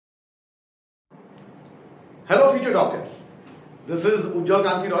Hello future doctors, this is Ujjal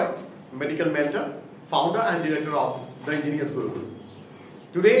Kanti Roy, medical mentor, founder and director of the Engineers Gurukul.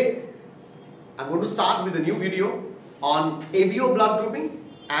 Today I'm going to start with a new video on ABO blood grouping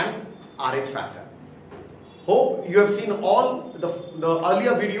and Rh factor. Hope you have seen all the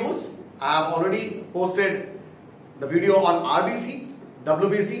earlier videos. I have already posted the video on RBC,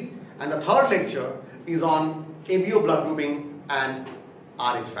 WBC, and the third lecture is on ABO blood grouping and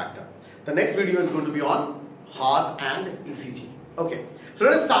Rh factor. The next video is going to be on heart and ECG. Okay, so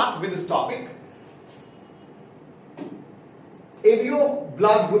let us start with this topic. ABO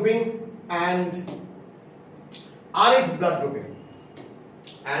blood grouping and Rh blood grouping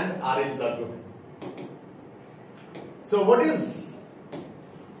and Rh blood grouping. So what is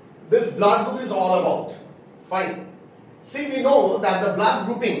this blood group is all about? Fine. See, we know that the blood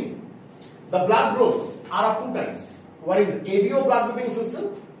grouping, the blood groups are of two types. One is ABO blood grouping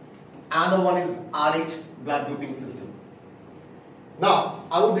system, and one is Rh blood grouping system. Now,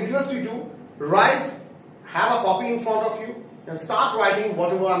 I would request you to have a copy in front of you and start writing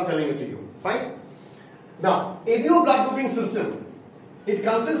whatever I am telling you to you. Fine. Now, ABO blood grouping system, it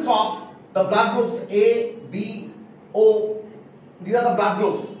consists of the blood groups A, B, O. These are the blood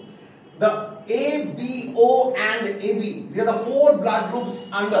groups. The A, B, O and AB, these are the four blood groups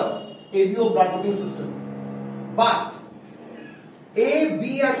under ABO blood grouping system. But A,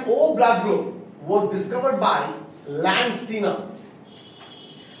 B and O blood group was discovered by Landsteiner.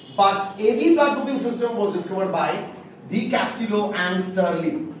 But AB blood grouping system was discovered by De Castillo and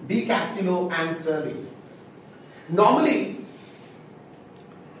Sterling. De Castillo and Sterling. Normally,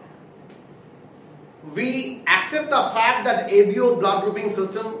 we accept the fact that ABO blood grouping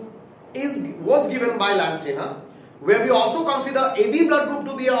system was given by Landsteiner, where we also consider AB blood group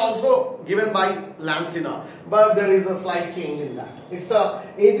to be also given by Landsteiner, but there is a slight change in that. It's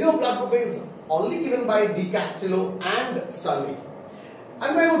ABO blood group is only given by De Castillo and Sterling.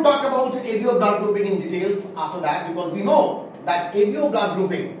 I'm going to talk about ABO blood grouping in details after that, because we know that ABO blood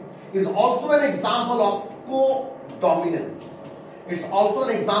grouping is also an example of codominance. It's also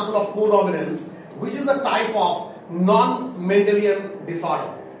an example of codominance, which is a type of non-Mendelian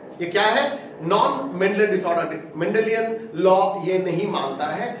disorder. ये क्या है? Non-Mendelian disorder. Mendelian law ये नहीं मानता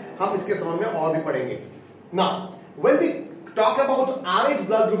है. हम इसके संबंध में और भी पढ़ेंगे. Now, when we talk about Rh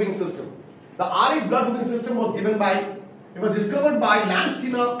blood grouping system, the Rh blood grouping system was discovered by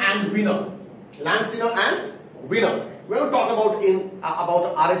Landsteiner and Wiener. Landsteiner and Wiener. We will talk about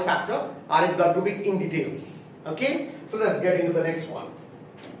Rh factor, Rh blood grouping in details. Okay? So let's get into the next one.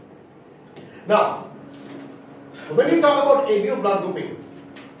 Now, when we talk about ABO blood grouping,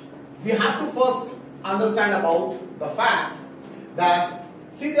 we have to first understand about the fact that,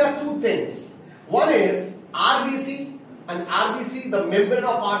 see, there are two things. One is RBC, and RBC, the membrane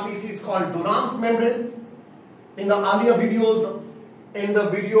of RBC is called Donance membrane. In the earlier videos, in the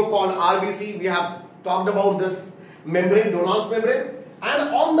video called RBC, we have talked about this membrane, Donance membrane, and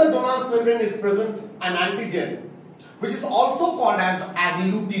on the Donance membrane is present an antigen, which is also called as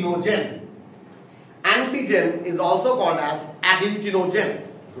agglutinogen. Antigen is also called as agglutinogen.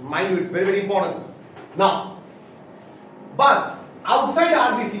 So mind you, it's very, very important. Now, but outside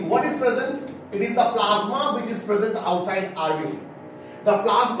RBC, what is present? It is the plasma which is present outside RBC. The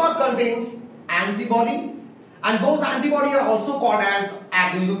plasma contains antibody, and those antibody are also called as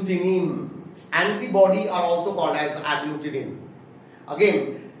agglutinin. Antibody are also called as agglutinin.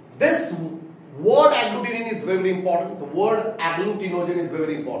 Again, this word agglutinin is very, very important. The word agglutinogen is very,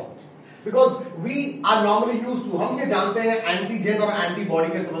 very important. Because we are normally used to, हम ये जानते हैं antigen और antibody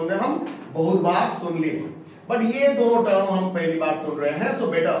के संबंध में हम बहुत बार सुन लिए हैं, बट ये दोनों टर्म हम पहली बार सुन रहे हैं, so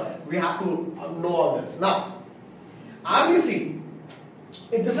better we have to know all this. Now, RBC,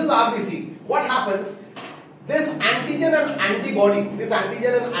 if this is RBC, what happens? This antigen and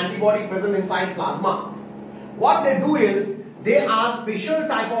antibody present inside plasma, what they do is they are special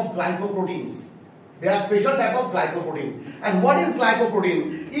type of glycoproteins. They are special type of glycoprotein. And what is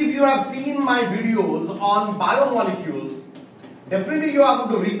glycoprotein? If you have seen my videos on biomolecules, definitely you are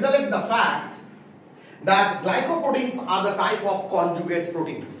going to recollect the fact that glycoproteins are the type of conjugate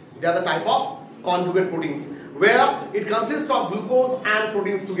proteins. They are the type of conjugate proteins, where it consists of glucose and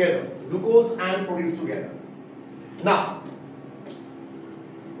proteins together. Glucose and proteins together. Now,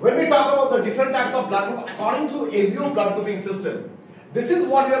 when we talk about the different types of blood group, according to ABO blood grouping system, this is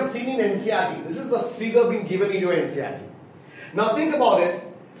what you have seen in NCERT. This is the figure being given in your NCERT. Now think about it.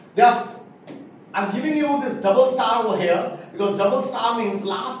 I'm giving you this double star over here because double star means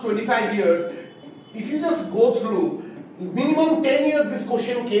last 25 years. If you just go through, minimum 10 years this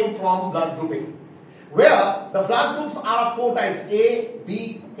question came from blood grouping. where the blood groups are of four types: A,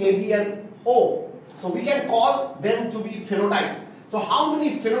 B, AB and O. So we can call them to be phenotype. So how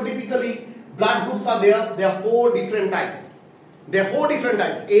many phenotypically blood groups are there? There are 4 different types. There are 4 different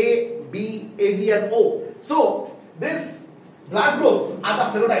types: A, B, AB and O. So these blood groups are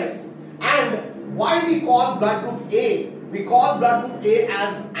the phenotypes. And why we call blood group A? We call blood group A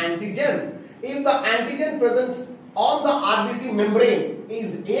as antigen. If the antigen present on the RBC membrane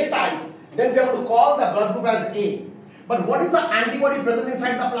is A type, then we are going to call the blood group as A. But what is the antibody present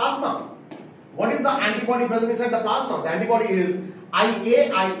inside the plasma? What is the antibody present inside the plasma? The antibody is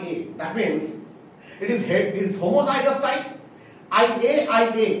IAIA. That means it is homozygous type.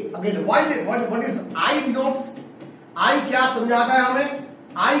 IAIA. Again, what is I denotes? I क्या समझाता है हमें?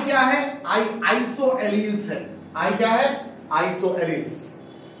 I क्या है? I isoalleles है. I क्या है? Isoalleles.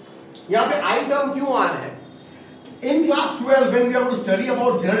 यहाँ पे I term क्यों आ रहा है? In class 12 when we have to study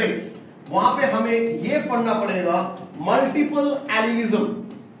about genetics, वहां पे हमें ये पढ़ना पड़ेगा multiple allelism.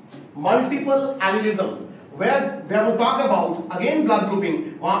 Multiple allelism. Where we have to talk about again blood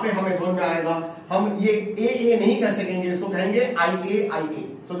grouping. वहां पे हमें समझ में आएगा हम ये AA नहीं कह सकेंगे, इसको कहेंगे IAIA.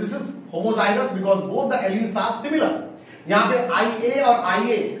 So this is homozygous because both the alleles are similar. यहाँ पे IA और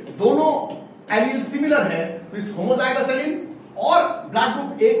IA दोनों एलील सिमिलर है, तो इस homozygous allele और ब्लड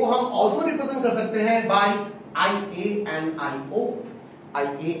ग्रुप A को हम also represent कर सकते हैं by IA and IO.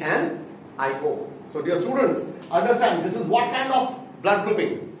 IA and IO. So dear students, understand this is what kind of blood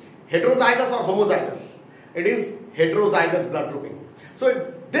grouping? Heterozygous or homozygous? It is heterozygous blood grouping.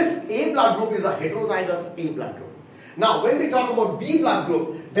 So this A blood group is a heterozygous A blood group. Now when we talk about B blood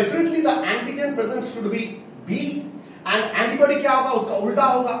group, definitely the antigen present should be B and antibody क्या होगा? उसका उल्टा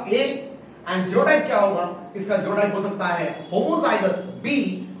होगा A and genotype क्या होगा? इसका genotype हो सकता है homozygous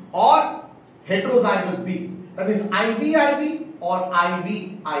B और heterozygous B. That means IBIB or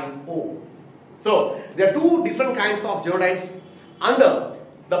IBIO. So there are 2 different kinds of genotypes under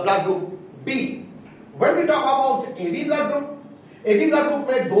the blood group B. When we talk about AB blood group, AB blood group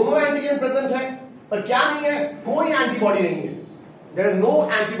में दोनों antigen present है, पर क्या नहीं है? कोई antibody नहीं है. There is no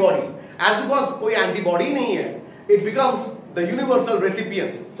antibody. As because कोई एंटीबॉडी नहीं है, it becomes the universal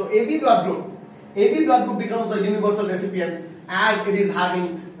recipient. So AB blood group becomes a universal recipient as it is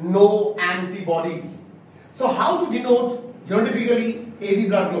having no antibodies. So how to denote genotypically AB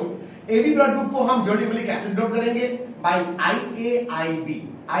blood group? AB blood group को हम genotypically कैसे denote करेंगे? By IAIB.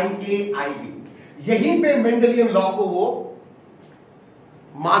 IAIB. यहीं पे Mendelian law को वो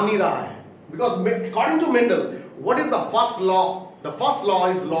मान नहीं रहा है, because according to Mendel, what is the first law? The first law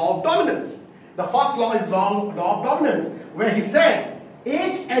is law of dominance. The first law is law of dominance, where he said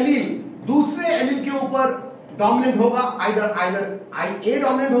एक allele दूसरे एलील के ऊपर डोमिनेंट होगा, either A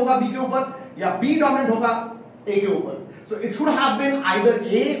डोमिनेंट होगा B के ऊपर या B dominant होगा A के ऊपर. So it should have been either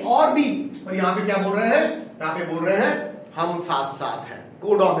A or B. पर यहाँ पे क्या बोल रहे हैं? यहाँ पे बोल रहे हैं हम साथ साथ हैं,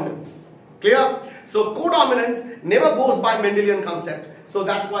 co-dominance. Clear? So co-dominance never goes by Mendelian concept. So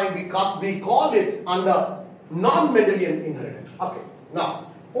that's why we call it under non-Mendelian inheritance. Okay. Now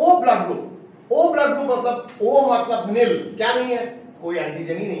O blood group. O blood group मतलब O मतलब nil. क्या नहीं है? कोई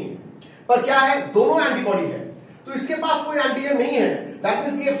एंटीजन ही नहीं है. पर क्या है? दोनों एंटीबॉडी है. तो इसके पास कोई एंटीजन नहीं है. That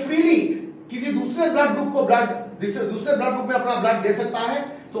means ये freely किसी दूसरे ब्लड ग्रुप को दूसरे ब्लड ग्रुप में अपना ब्लड दे सकता है.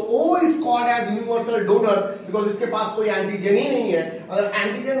 So O is called as universal donor because इसके पास कोई एंटीजन ही नहीं है. अगर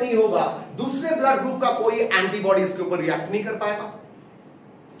एंटीजन नहीं होगा, दूसरे ब्लड ग्रुप का कोई एंटीबॉडी इसके ऊपर रिएक्ट नहीं कर पाएगा.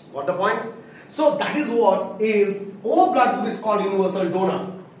 Got the point? So that is what is O blood group is called universal donor.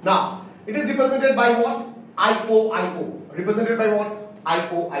 Now it is represented by what? IOIO. Represented by what?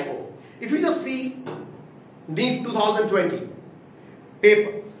 IOIO. If you just see NEET 2020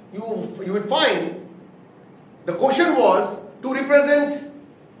 paper, you would find the question was to represent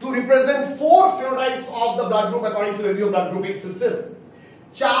 4 phenotypes of the blood group according to ABO blood grouping system.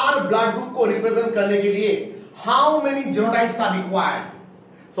 4 blood group को represent करने के लिए how many genotypes are required?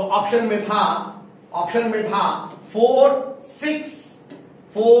 So option में था 4,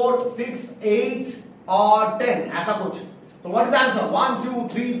 6, 8 और 10 ऐसा कुछ. So what is the answer? 1, 2,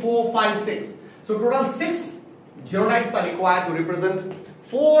 3, 4, 5, 6. So total 6 genotypes are required to represent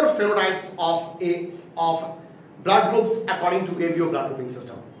 4 phenotypes of blood groups according to ABO blood grouping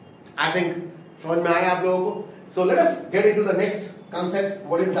system. I think समझ में आया आप लोगों को. So let us get into the next concept.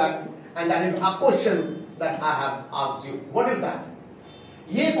 What is that? And that is a question that I have asked you. What is that?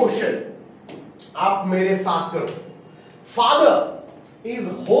 ये question आप मेरे साथ करो. Father is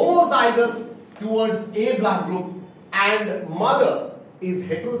homozygous towards A blood group and mother is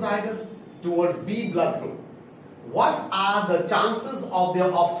heterozygous towards B blood group. What are the chances of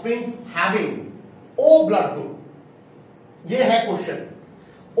their offsprings having O blood group? ये है question.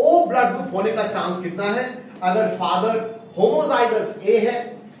 O blood group होने का chance कितना है? अगर father homozygous A है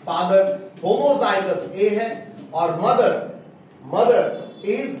father homozygous ए है और mother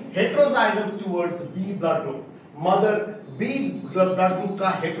is heterozygous towards B blood group. Mother B blood group का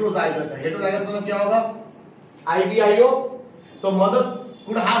हेट्रोजाइगस है। हेट्रोजाइगस मतलब क्या होगा? IBIO। So mother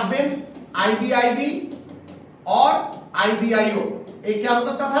could have been IBIB और IBIO। एक क्या हो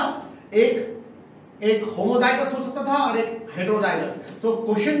सकता था? एक होमोजाइगस हो सकता था और एक हेट्रोजाइगस। सो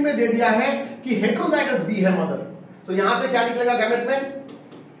क्वेश्चन में दे दिया है कि हेट्रोजाइगस बी है मदर। सो यहां से क्या निकलेगा गैमेट में?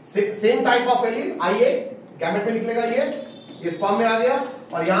 Same type of allele IA gamete में निकलेगा। ये स्पर्म में आ गया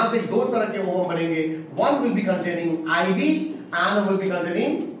और यहां से दो तरह के ओवम बनेंगे। One will be containing IB and will be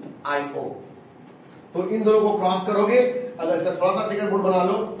containing IO। तो इन दोनों को क्रॉस करोगे, अगर इसका थोड़ा सा चेकर बोर्ड बना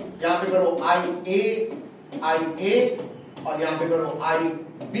लो, यहां पे करो IA और यहां पे करो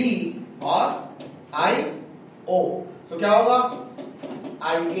IB और IO। तो क्या होगा?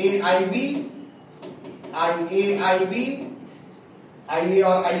 IA IA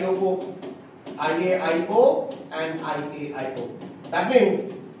और IO को IAIO and IAIO। That means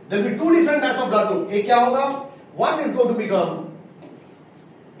there will be two different types of blood group। एक क्या होगा? One is going to become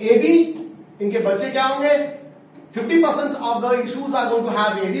AB। इनके बच्चे क्या होंगे? 50% of the issues are going to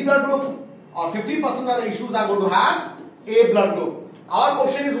have AB blood group और 50% of the issues are going to have A blood group। Our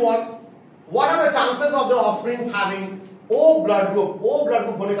question is what are the chances of the offsprings having O blood group? O blood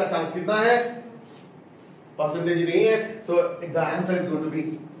group होने का chance कितना है? Percentage नहीं है। So the answer is going to be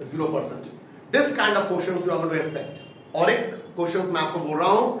 0%। This kind of questions you are going to expect। और एक question मैं आपको बोल रहा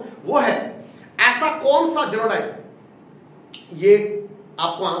हूं वो है ऐसा कौन सा जीनोटाइप, ये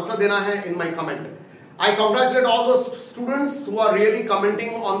आपको आंसर देना है in my comment. I congratulate all those students who are really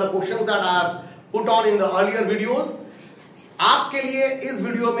commenting on the questions that I have put on in the earlier videos। आपके लिए इस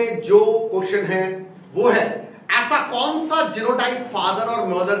वीडियो में जो क्वेश्चन है वो है ऐसा कौन सा जीनोटाइप फादर और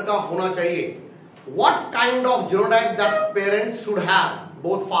मदर का होना चाहिए। What kind of genotype that parents should have,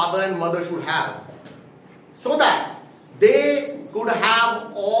 both father and mother should have, so that they could have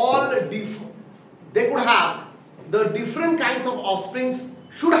the different kinds of offsprings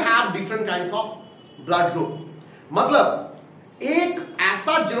should have different kinds of blood group। मतलब एक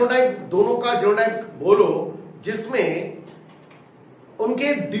ऐसा genotype, दोनों का genotype बोलो जिसमें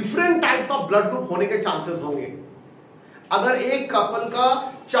उनके different types of blood group होने के चांसेस होंगे। अगर एक कपल का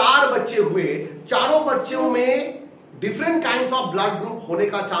 4 बच्चे हुए, चारों बच्चों में different kinds of blood group होने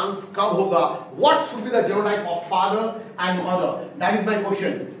का चांस कब होगा? What should be the genotype of father and mother? That is my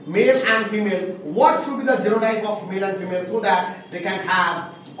question. Male and female, what should be the genotype of male and female so that they can have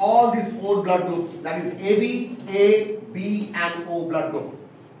all these 4 blood groups, that is AB, A, B and O blood group।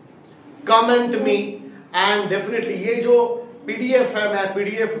 Comment me and definitely ये जो PDF है मैं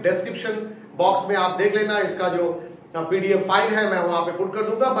PDF description box में आप देख लेना, इसका जो PDF फाइल है मैं वहां पे पुट कर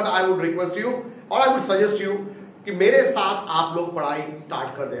दूंगा। But I would request you और आई वुड सजेस्ट यू कि मेरे साथ आप लोग पढ़ाई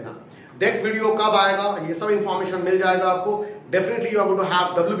स्टार्ट कर देना। नेक्स्ट वीडियो कब आएगा ये सब इंफॉर्मेशन मिल जाएगा आपको। Definitely you are going to have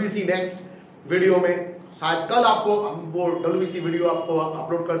WBC next video में, शायद कल आपको वो WBC वीडियो आपको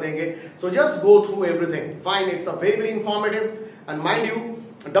अपलोड कर देंगे। So just go through everything fine, it's a very informative and mind you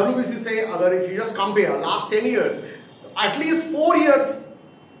WBC से अगर if you just compare last 10 years, at least 4 years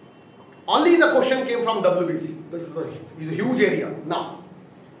only the question came from WBC। this is a huge area। now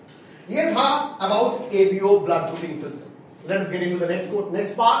ये था about ABO blood grouping system। let us get into the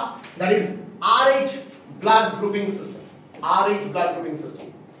next part, that is RH blood grouping system। RH blood grouping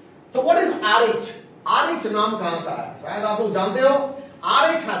system। so what is RH? RH नाम कहां से आया? शायद आप लोग जानते हो।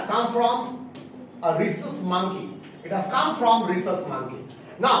 RH has come from a rhesus monkey। it has come from rhesus monkey।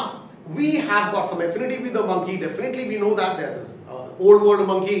 now we have got some affinity with the monkey। definitely we know that there is old world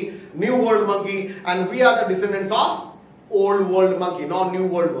monkey, new world monkey, and we are the descendants of old world monkey, not new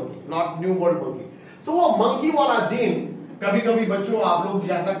world monkey। so वो monkey वाला gene, कभी कभी बच्चों आप लोग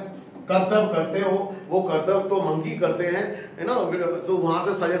जैसा कर्तव्य करते हो वो कर्तव्य तो monkey करते हैं, है ना। so वहां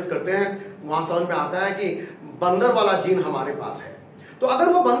से सजेस्ट करते हैं, वहां समझ में आता है कि बंदर वाला जीन हमारे पास है। तो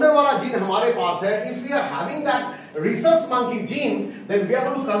अगर वो बंदर वाला जीन हमारे पास है, if we are having that rhesus monkey gene, then we are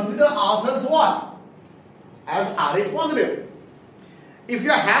going to consider ourselves what? As Rh positive। if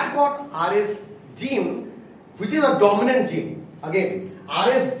you have got Rh gene which is a dominant gene, again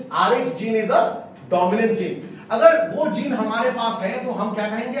Rh gene is a dominant gene। अगर वो gene हमारे पास है तो हम क्या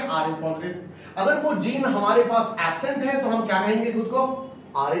कहेंगे? Rh positive. अगर वो जीन हमारे पास एब्सेंट है तो हम क्या कहेंगे खुद को?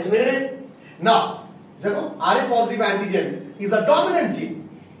 Rh negative. नाउ देखो Rh positive antigen is a dominant gene।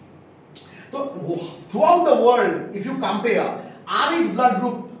 तो throughout the world if you compare Rh blood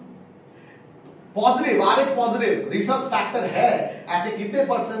group positive, Rh positive research factor है ऐसे कितने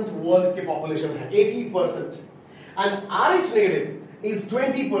परसेंट वर्ल्ड के पॉपुलेशन है? 80%। And Rh negative is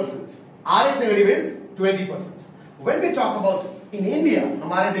 20%। Rh negative is 20%। When we talk about in India,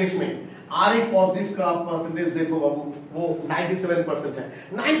 हमारे देश में RH positive का percentage देखो बाबू, वो 97% है।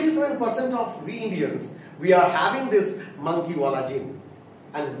 97% of we Indians we are having this monkey वाला gene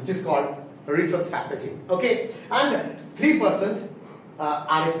and which is called rhesus factor gene, okay, and 3%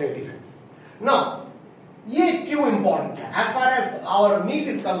 RH negative है। Now ये क्यों इंपॉर्टेंट है? As far as our NEET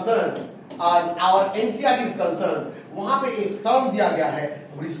is concern, our NCERT is concern, वहां पे एक term दिया गया है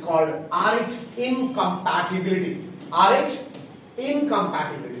which is called Rh-Incompatibility.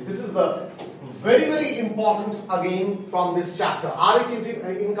 Rh-Incompatibility. This is the very important again from this chapter.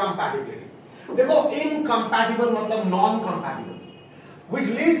 Rh-Incompatibility. देखो incompatible मतलब non compatible, which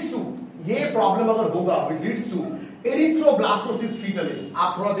leads to, ये problem अगर होगा which leads to Erythroblastosis fetalis. आप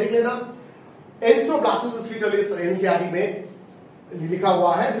थोड़ा देख लेना, Erythroblastosis fetalis एनसीईआरटी में लिखा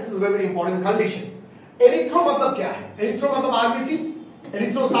हुआ है। This is very important condition. Erythro मतलब क्या है? एरिथ्रो मतलब आरबीसी,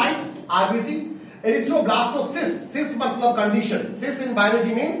 एरिथ्रोसाइट्स आरबीसी, एरिथ्रोब्लास्टोसिस, सिस मतलब condition, sis in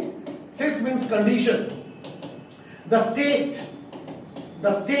biology means condition, the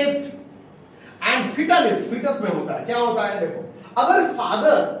state and fetalis, foetus में होता है, क्या होता है? देखो, अगर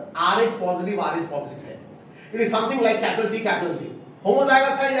फादर RH पॉजिटिव है, it is something like capital T,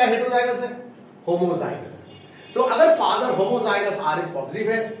 homozygous है या हेटेरोजाइगस है? होमोजाइगस। सो अगर फादर होमोजाइगस RH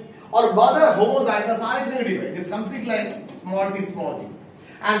पॉजिटिव है और मदर होमोजाइगस RH नेगेटिव है, it is something like small t,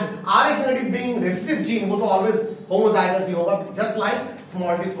 and RH negative being recessive gene, वो तो ऑलवेज होमोजाइगस ही होगा, just like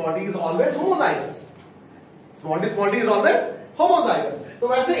small t is always homozygous, small t is always homozygous. तो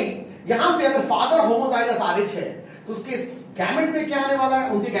वैसे ही यहां से अगर फादर होमोजाइगस RH है तो उसके गैमेट में क्या आने वाला है?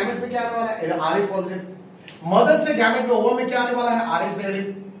 उनके गैमेट में क्या आने वाला है? RH positive. मदर से गैमेट में ओवम में क्या आने वाला है? RH negative.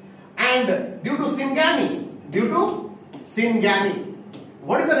 And due to syngamy,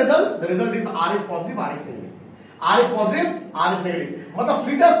 what is the result? The result is RH positive, RH negative, RH positive, RH negative। मतलब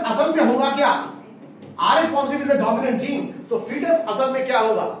fetus असल में होगा क्या? RH positive is a dominant gene, so fetus असल में क्या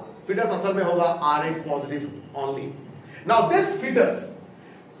होगा? fetus असल में होगा RH positive only। Now this fetus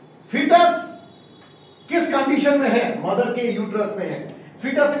किस कंडीशन में है? मदर के यूट्रस में है।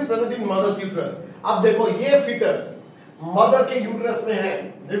 fetus is present in mother's uterus। अब देखो, ये fetus मदर के यूट्रस में है,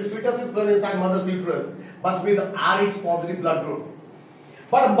 this fetus is present inside mother's uterus but with RH positive blood group,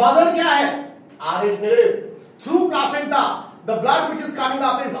 but mother क्या है? RH negative। through placenta the blood which is coming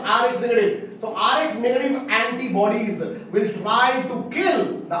up is RH negative, so RH negative antibodies will try to kill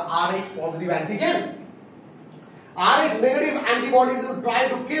the RH positive antigen, RH negative antibodies will try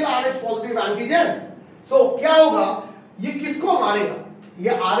to kill RH positive antigen। so क्या होगा? ये किसको मारेगा?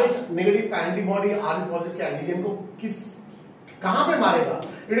 ये RH negative का antibody RH positive के antigen को कहां पे मारेगा?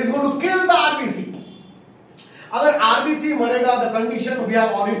 It is going to kill the RBC. अगर आरबीसी मरेगा, the condition we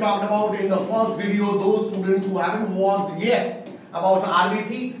have already talked about in the first video, those students who haven't watched yet about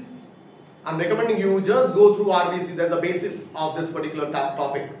RBC, I am recommending you just go through RBC, that's the basis of this particular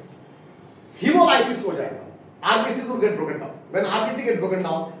topic. Haemolysis हो जाएगा, RBC will get broken down। when RBC gets broken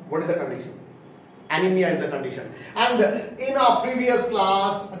down, what is the condition? Anemia is the condition। and in our previous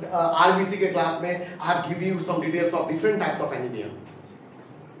class, RBC के class में I have given you some details of different types of anemia।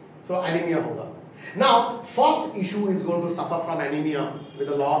 so anemia होगा। now first issue is going to suffer from anemia with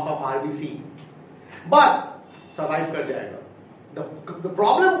the loss of RBC, but survive कर जाएगा। the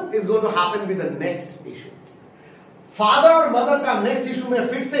problem is going to happen with the next issue। father और mother का next issue में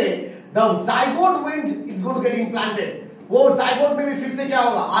फिर से the zygote wind is going to get implanted। वो zygote में भी फिर से क्या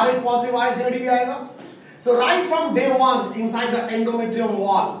होगा? RH positive RH negative आएगा। so right from day one inside the endometrium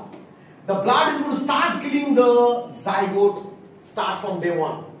wall, the blood is going to start killing the zygote, start from day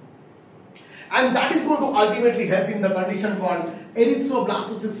one, and that is going to ultimately help in the condition called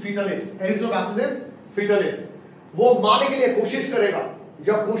erythroblastosis fetalis। erythroblastosis fetalis वो मारने के लिए कोशिश करेगा,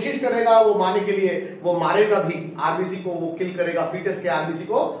 जब कोशिश करेगा वो मारने के लिए, वो मारेगा भी आरबीसी को, वो किल करेगा फीटस के आरबीसी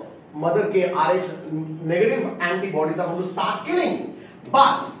को, मदर के RH negative antibodies are going to start killing.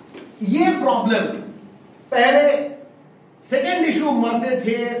 But ये प्रॉब्लम पहले सेकेंड इशू मरते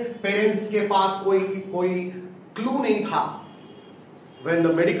थे, पेरेंट्स के पास कोई क्लू नहीं था। व्हेन द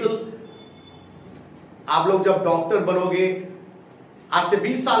मेडिकल, आप लोग जब डॉक्टर बनोगे, आज से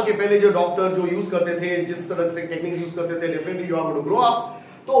 20 साल के पहले जो डॉक्टर जो यूज करते थे, जिस तरह से टेक्निक यूज करते थे, definitely you are going to grow up.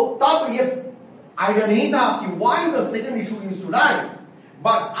 तो तब ये आइडिया नहीं था कि why the second issue used to die.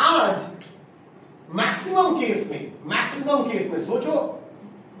 But आज मैक्सिमम केस में सोचो,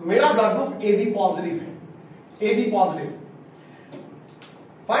 मेरा ब्लड ग्रुप AB पॉजिटिव है, AB पॉजिटिव,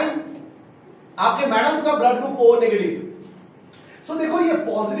 फाइन, आपके मैडम का ब्लड ग्रुप O नेगेटिव। सो देखो ये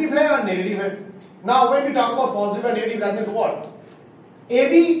पॉजिटिव है और नेगेटिव है। Now when we talk about positive and negative, that means what?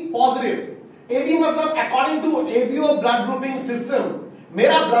 AB positive, AB मतलब according to ABO blood grouping system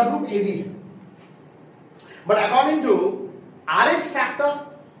मेरा ब्लड ग्रुप AB है, but according to RH factor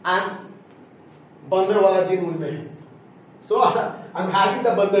and बंदर वाला gene मुझ में है. So I'm having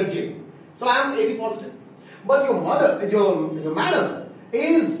the बंदर gene. So I am AB positive. But your mother, your madam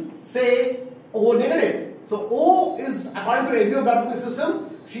is say O negative. So O is according to ABO blood group system,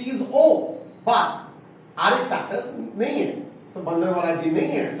 she is O. But RH factors नहीं है. तो बंदर वाला gene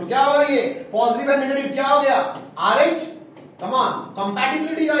नहीं है. तो क्या होगा ये? पॉजिटिव एंड नेगेटिव क्या हो गया? RH, come on,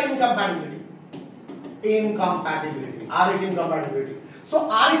 compatibility या incompatibility? Incompatibility. RH incompatibility. So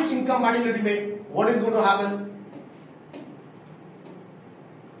RH incompatibility में what is going to happen?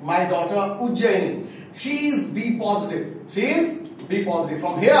 My daughter Ujjayini, she is B positive. She is B positive.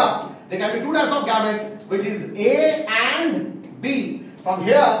 From here, there can be two types of gamete, which is A and B. From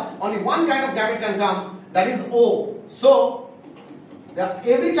here, only one kind of gamete can come, that is O. So, there are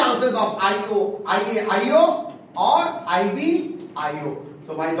every chances of IA-IO or IB-IO.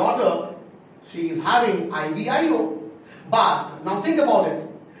 So, my daughter, she is having IB-IO. But, now think about it.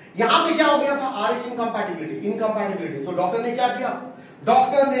 यहाँ पे क्या हो गया था? RH incompatibility. So, doctor ने क्या किया?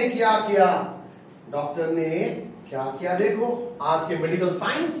 Doctor ने क्या किया देखो, आज के medical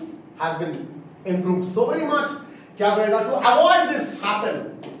science has been improved so very much. क्या करेगा? To avoid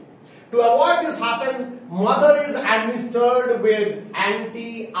this happen, mother is administered with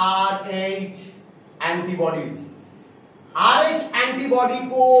anti-RH antibodies. RH antibody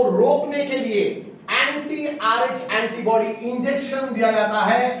को रोकने के लिए anti-RH antibody injection दिया जाता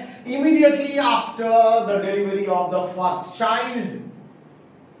है immediately after the delivery of the first child.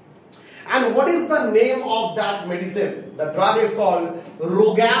 And what is the name of that medicine? The drug is called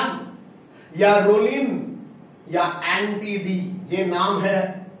Rogam या Rolin या Anti-D. ये नाम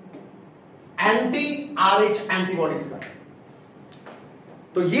है anti-RH antibodies का.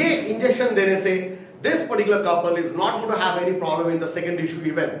 तो ये इंजेक्शन देने से this particular couple is not going to have any problem in the second issue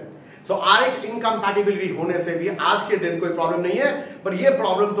even. So RH incompatibility होने से भी आज के दिन कोई प्रॉब्लम नहीं है, पर ये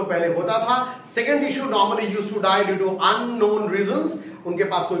प्रॉब्लम तो पहले होता था. Second issue normally used to die due to unknown reasons. उनके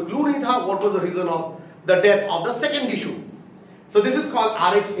पास कोई क्लू नहीं था what was the reason of the death of the second issue. So this is called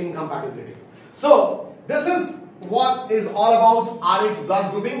RH incompatibility. So this is what is all about RH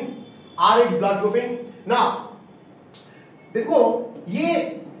blood grouping. RH blood grouping. Now देखो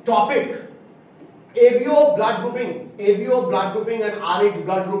ये topic ABO blood grouping and RH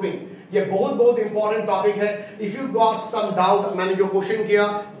blood grouping ये बहुत important topic है. If you got some doubt, मैंने जो question किया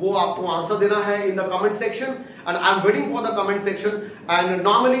वो आपको आंसर देना है in the comment section, and I am waiting for the comment section. And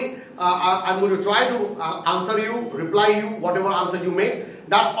normally I am going to try to answer you, reply you whatever answer you make.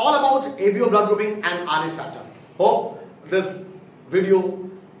 That's all about ABO blood grouping and RH factor. Hope this video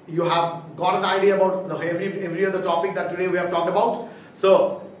you have got an idea about every other topic that today we have talked about. So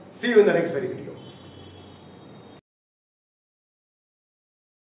see you in the next video.